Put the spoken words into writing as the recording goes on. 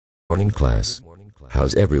Morning class.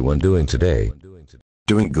 How's everyone doing today?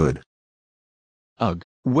 Doing good. Ugh,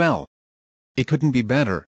 well. It couldn't be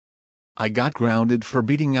better. I got grounded for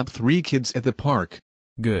beating up 3 kids at the park.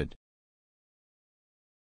 Good.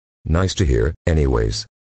 Nice to hear. Anyways,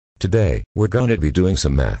 today, we're gonna be doing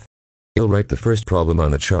some math. You'll write the first problem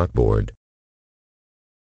on the chalkboard.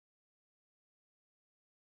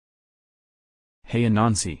 Hey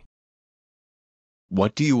Anonsi,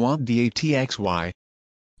 What do you want, Datxy?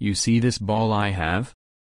 you see this ball I have?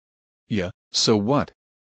 Yeah, so what?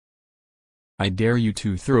 I dare you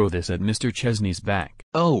to throw this at Mr. Chesney's back.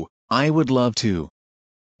 Oh, I would love to.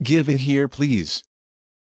 Give it here, please.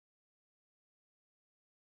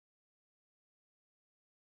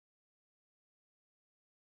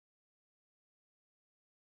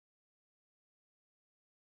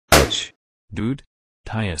 Ouch. Dude?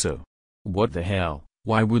 Tyiso. What the hell?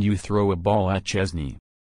 Why would you throw a ball at Chesney?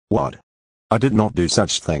 What? I did not do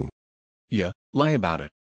such thing. Yeah, lie about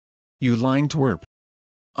it. You lying twerp.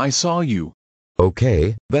 I saw you.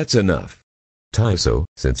 Okay, that's enough. Tyiso,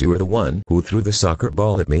 since you were the one who threw the soccer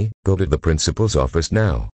ball at me, go to the principal's office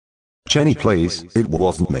now. Jenny, please, it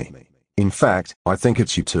wasn't me. In fact, I think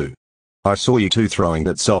it's you two. I saw you two throwing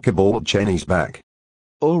that soccer ball at Jenny's back.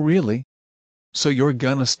 Oh really? So you're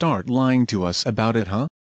gonna start lying to us about it, huh?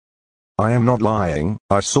 I am not lying,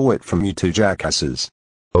 I saw it from you two jackasses.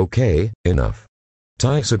 Okay, enough.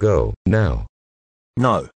 Tyiso, go, now.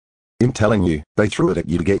 No. I'm telling you, they threw it at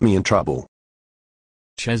you to get me in trouble.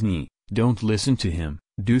 Chesney, don't listen to him,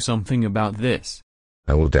 do something about this.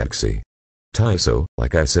 I will, Datxy. Tyiso,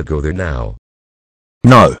 like I said, go there now.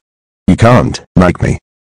 No. You can't make me.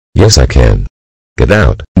 Yes, I can. Get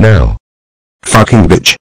out, now. Fucking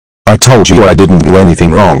bitch. I told you I didn't do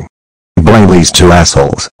anything wrong. Blame these two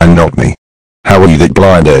assholes, and not me. How are you that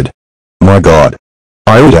blinded? My god.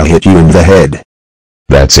 I oughta hit you in the head.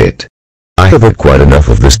 That's it. I have heard quite enough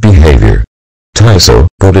of this behavior. Tyiso,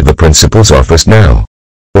 go to the principal's office now.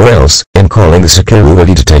 Or else, I'm calling the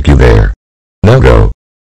security to take you there. Now go.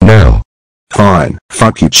 Now. Fine,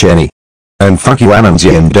 fuck you Jenny. And fuck you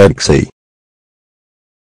Anonsi and Datxy.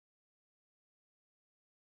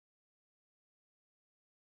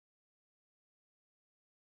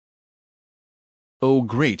 Oh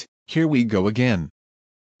great, here we go again.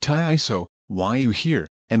 Tyiso, why you here,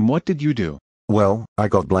 and what did you do? Well, I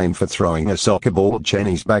got blamed for throwing a soccer ball at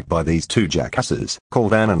Jenny's back by these two jackasses,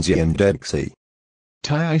 called Anonsi and Datxy.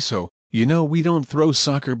 Tyiso, you know we don't throw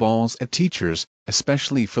soccer balls at teachers,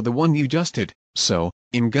 especially for the one you just did, so,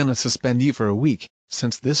 I'm gonna suspend you for a week,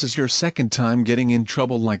 since this is your second time getting in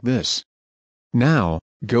trouble like this. Now,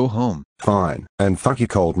 go home. Fine, and fuck you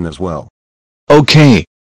Colton as well. Okay.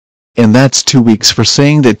 And that's 2 weeks for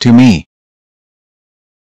saying that to me.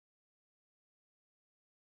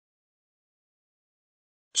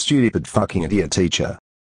 Stupid fucking idiot teacher.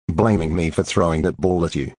 Blaming me for throwing that ball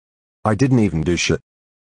at you. I didn't even do shit.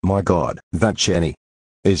 My god, that Jenny.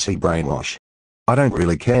 Is he brainwash? I don't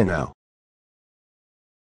really care now.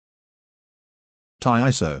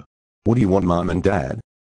 Tyiso. What do you want, mom and dad?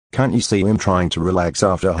 Can't you see him trying to relax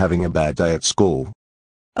after having a bad day at school?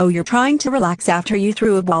 Oh, you're trying to relax after you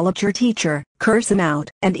threw a ball at your teacher, curse him out,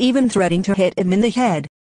 and even threatening to hit him in the head.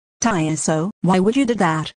 Tyiso, why would you do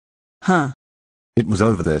that? Huh? It was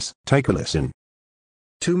over this, take a listen.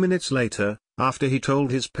 2 minutes later, after he told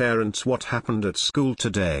his parents what happened at school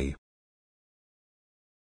today.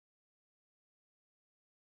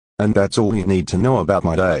 And that's all you need to know about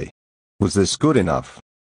my day. Was this good enough?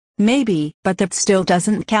 Maybe, but that still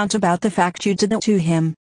doesn't count about the fact you did it to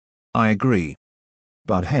him. I agree.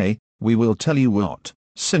 But hey, we will tell you what,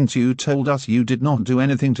 since you told us you did not do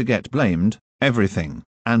anything to get blamed, everything,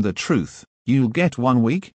 and the truth, you'll get 1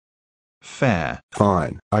 week? Fair.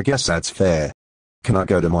 Fine, I guess that's fair. Can I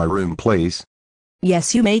go to my room please?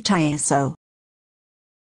 Yes, you may, Tyiso.